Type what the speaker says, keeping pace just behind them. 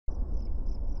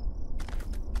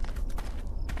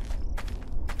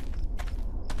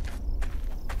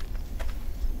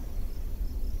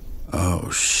Oh,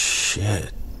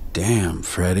 shit. Damn,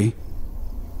 Freddy.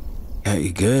 Got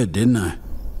you good, didn't I?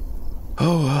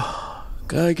 Oh, well.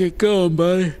 Gotta get going,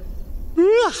 buddy.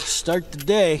 Start the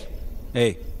day.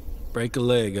 Hey, break a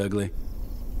leg, ugly.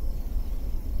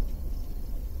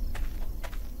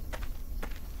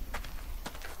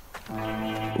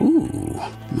 Ooh,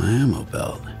 my ammo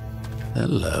belt.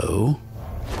 Hello.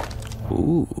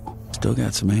 Ooh, still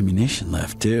got some ammunition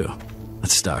left, too.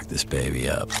 Let's stock this baby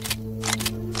up.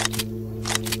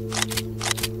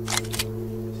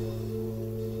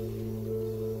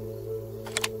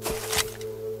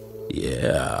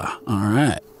 Yeah,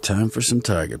 alright. Time for some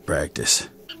target practice.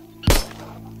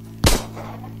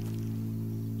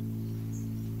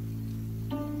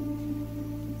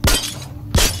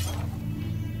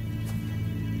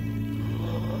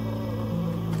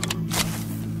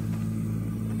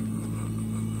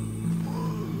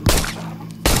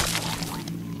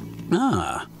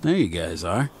 Ah, there you guys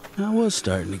are. I was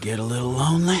starting to get a little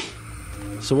lonely.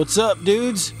 So what's up,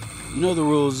 dudes? You know the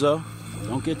rules, though.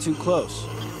 Don't get too close.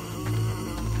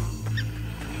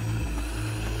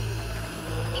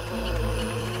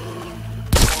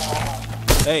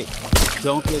 Hey,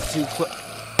 don't get too close.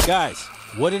 Guys,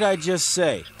 what did I just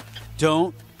say?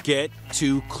 Don't get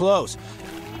too close.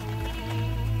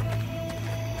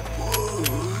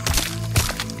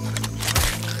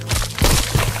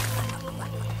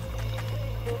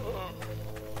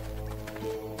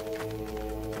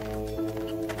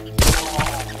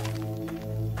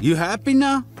 You happy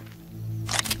now?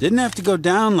 Didn't have to go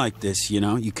down like this, you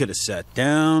know. You could have sat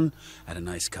down, had a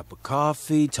nice cup of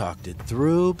coffee, talked it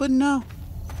through, but no.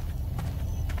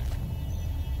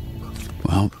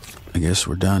 Well, I guess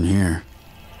we're done here.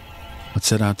 Let's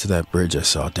head out to that bridge I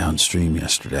saw downstream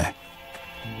yesterday.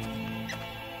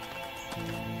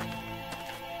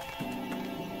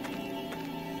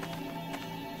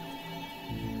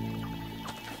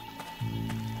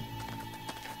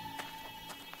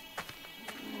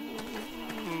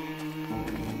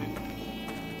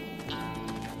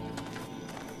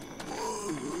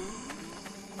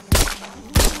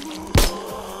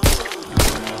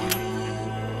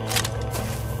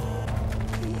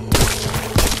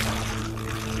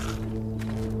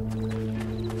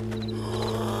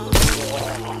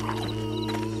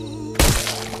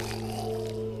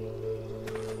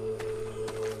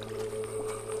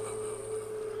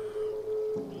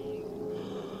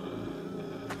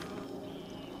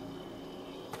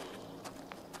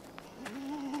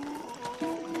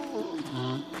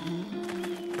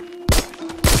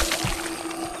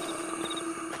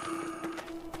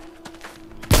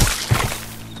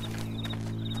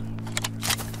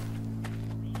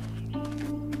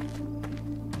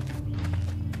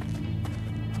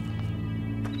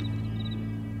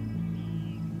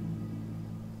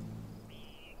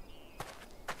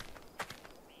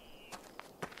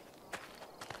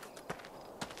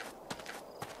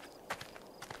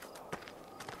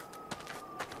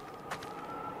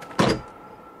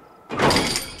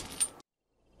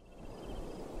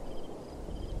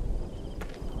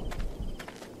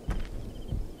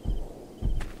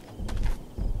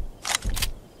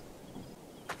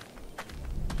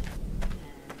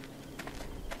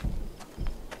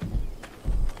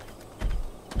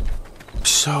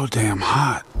 So damn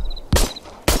hot.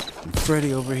 And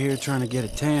Freddy over here trying to get a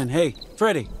tan. Hey,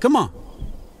 Freddy, come on.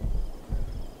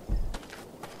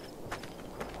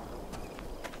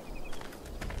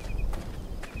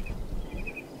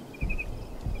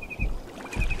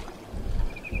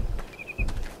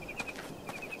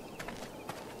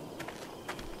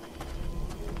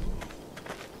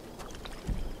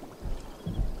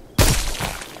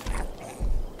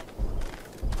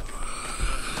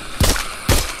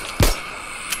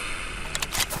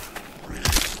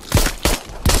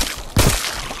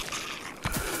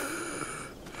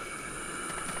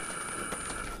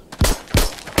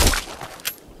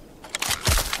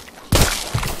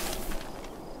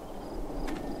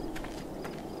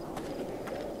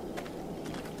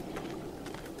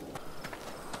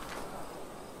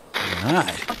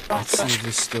 Alright, let's see if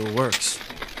this still works.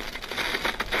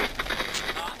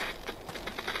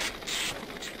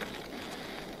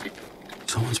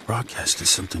 Someone's broadcasted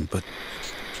something, but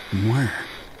from where?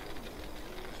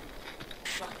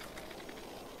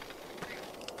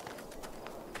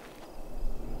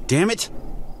 Damn it!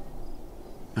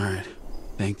 Alright,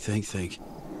 think.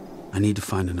 I need to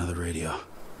find another radio.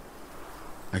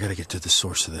 I gotta get to the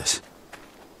source of this.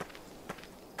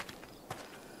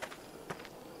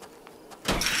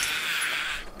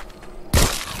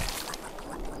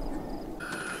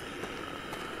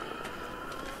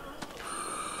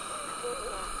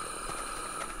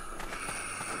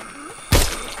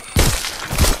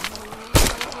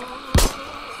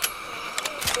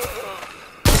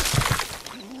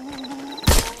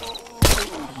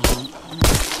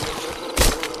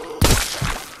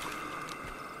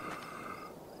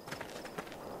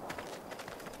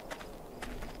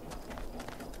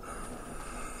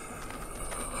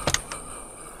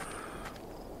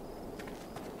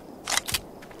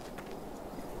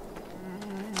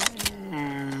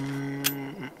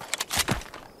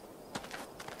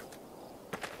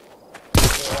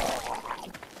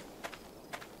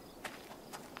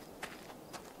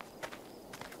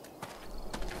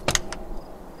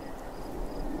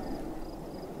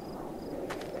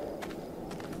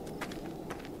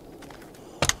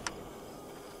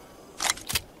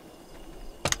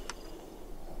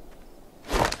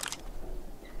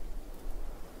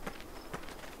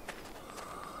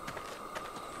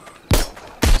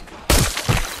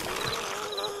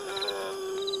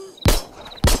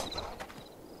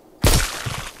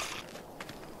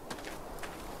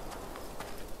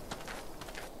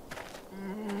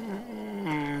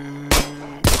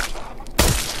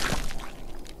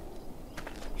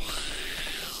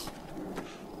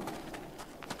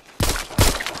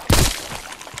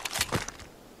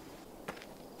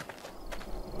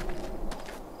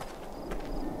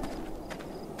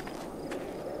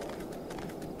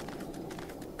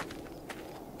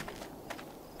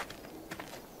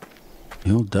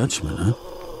 The old Dutchman, huh?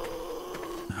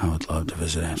 I would love to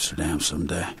visit Amsterdam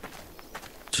someday.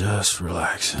 Just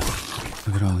relaxing.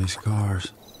 Look at all these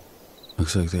cars.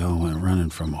 Looks like they all went running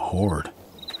from a horde.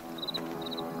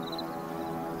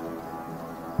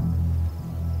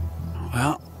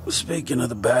 Well, speaking of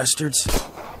the bastards...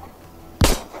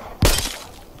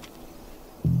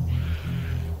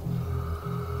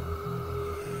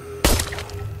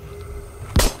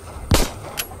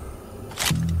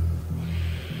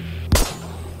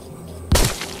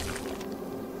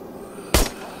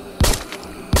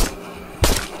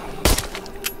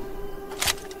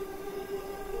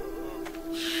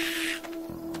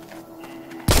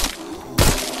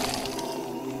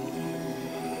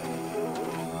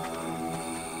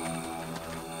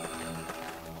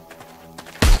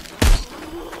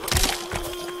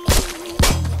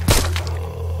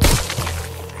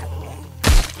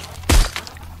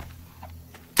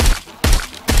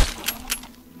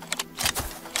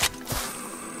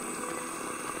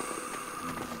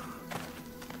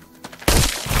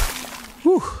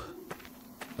 Whew.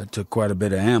 That took quite a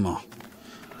bit of ammo.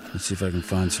 Let's see if I can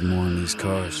find some more in these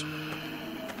cars.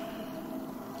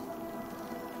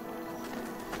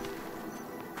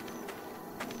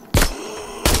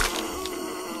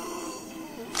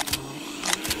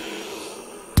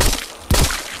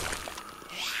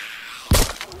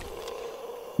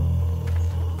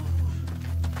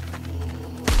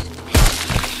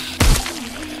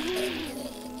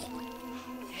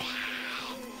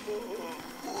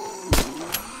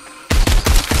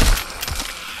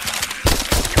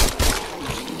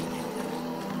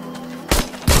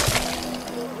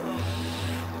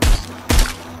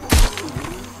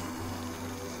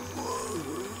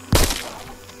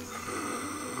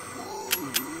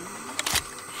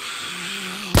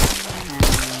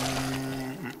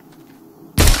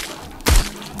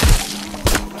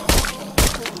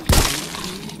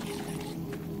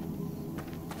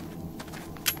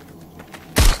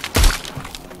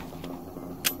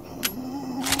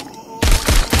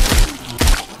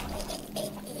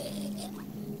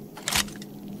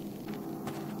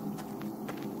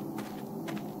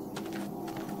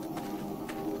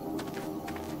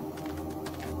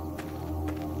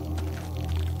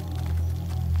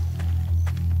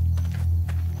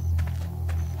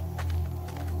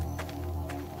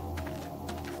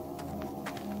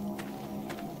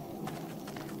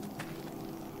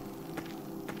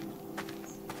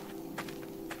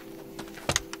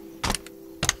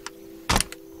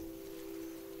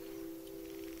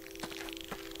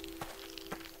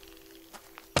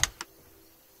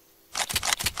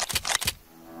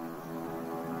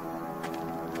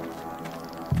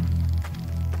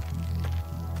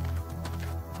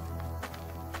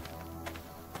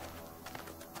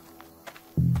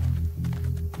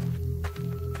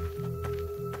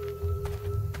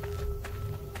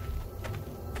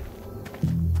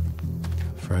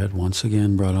 Fred once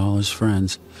again brought all his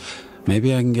friends.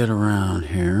 Maybe I can get around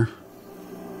here.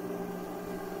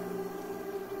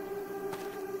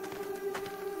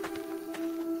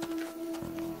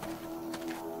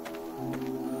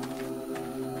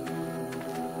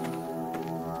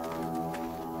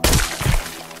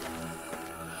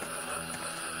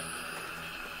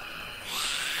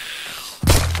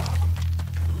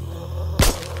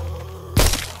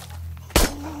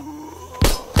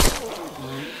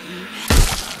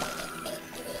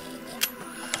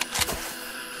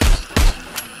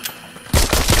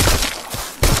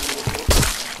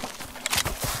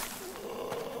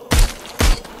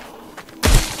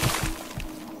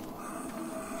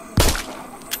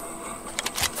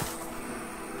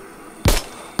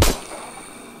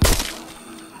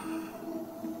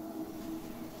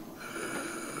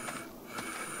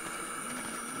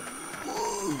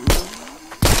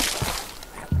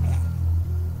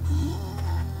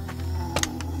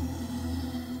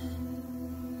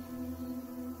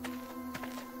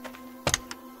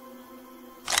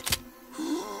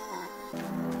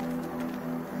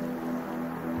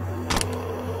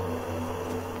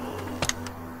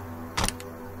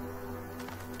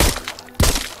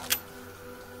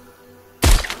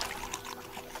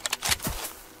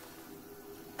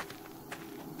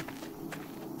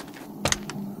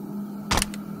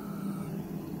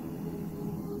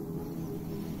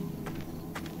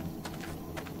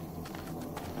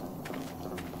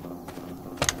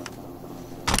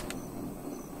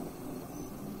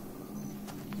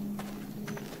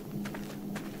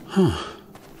 Huh.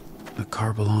 The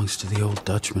car belongs to the old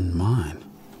Dutchman mine.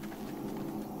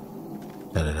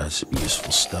 Bet it has some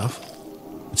useful stuff.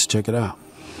 Let's check it out.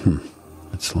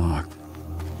 It's locked.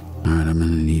 Alright, I'm gonna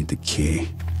need the key.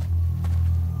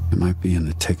 It might be in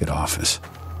the ticket office.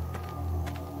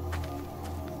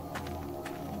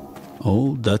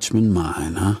 Old Dutchman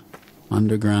mine, huh?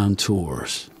 Underground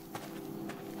tours.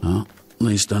 Well, at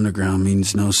least underground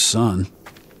means no sun.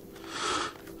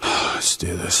 Let's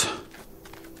do this.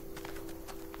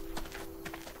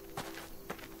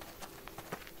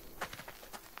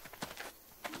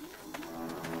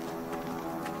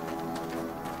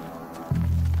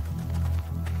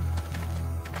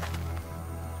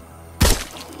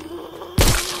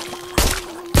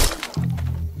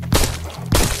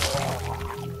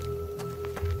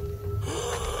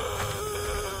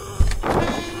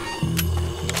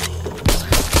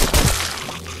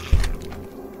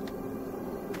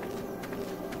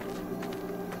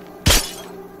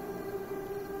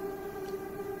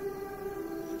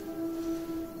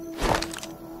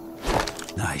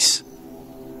 Nice.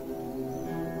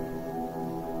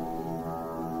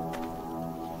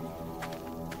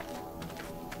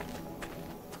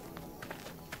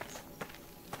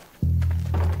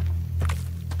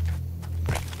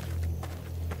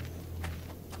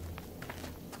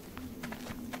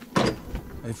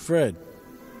 Hey, Fred.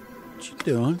 What you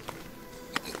doing?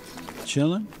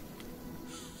 Chilling?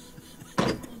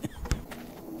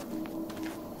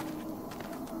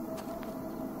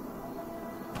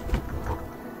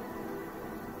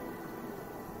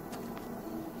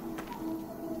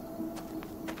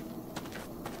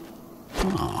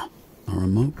 Oh, a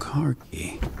remote car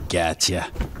key. Gotcha.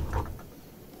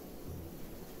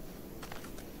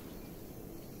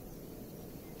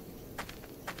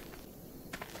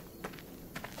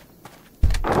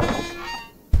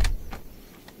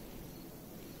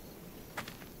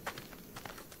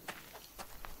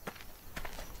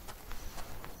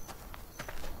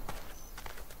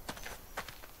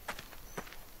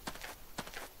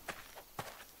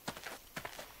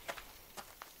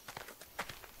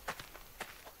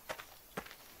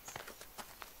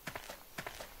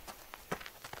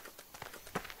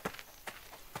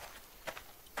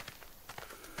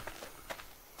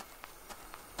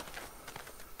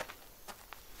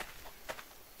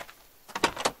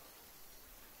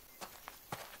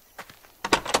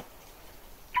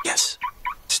 Yes,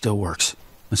 still works.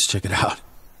 Let's check it out.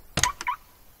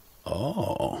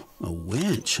 Oh, a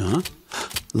winch, huh?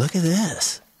 Look at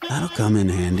this. That'll come in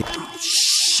handy. Oh,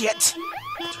 shit!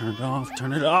 Turn it off,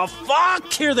 turn it off.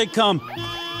 Fuck! Here they come!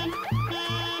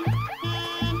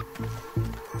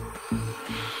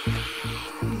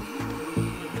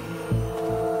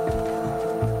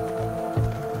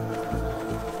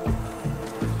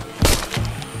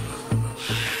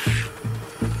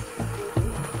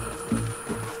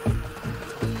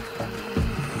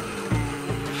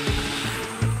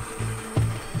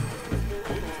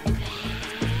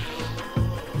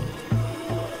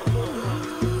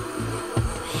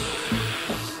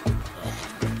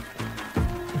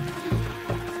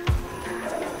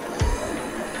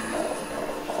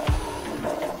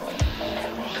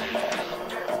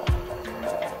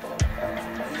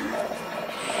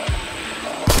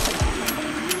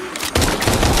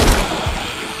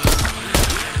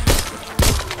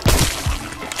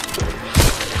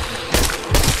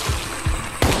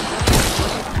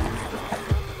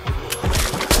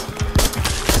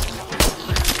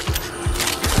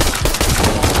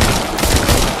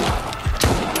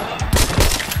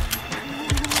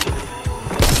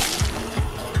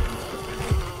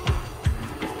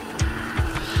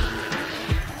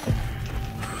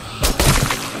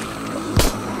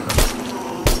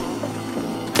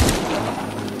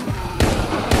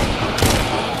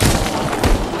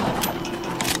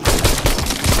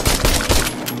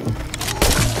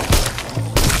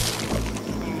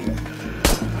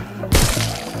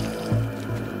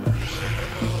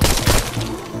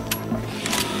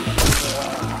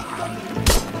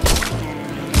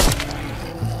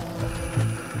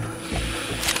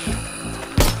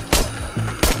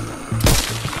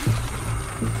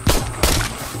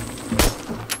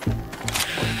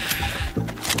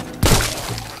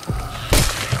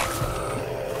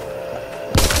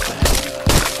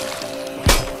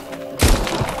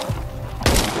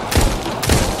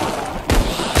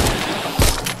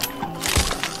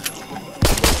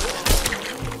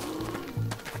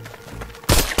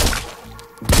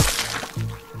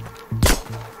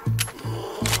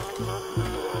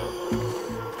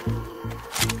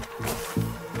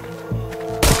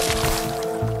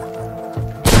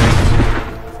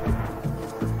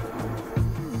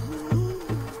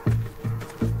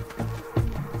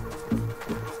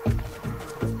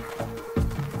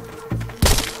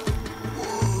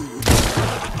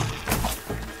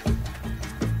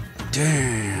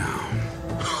 Damn.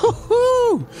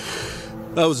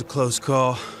 That was a close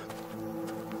call.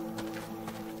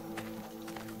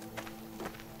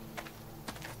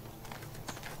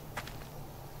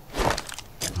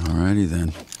 Alrighty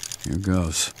then. Here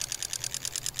goes.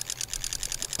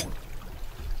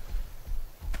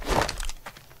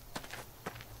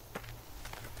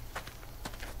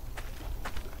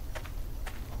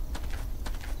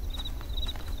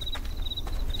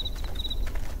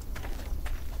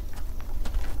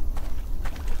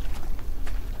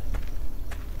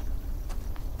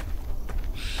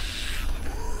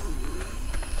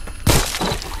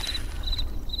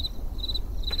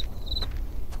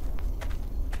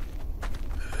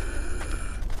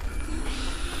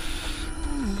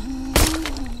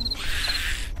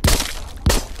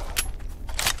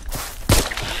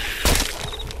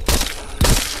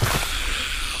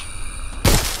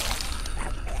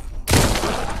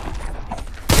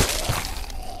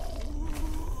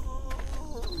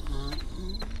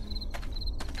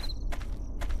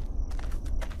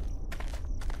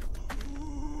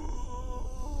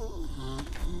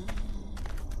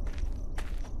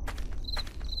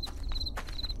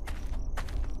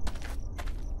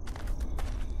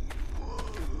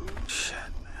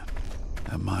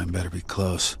 That mine better be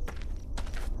close.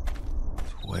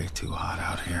 It's way too hot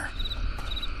out here.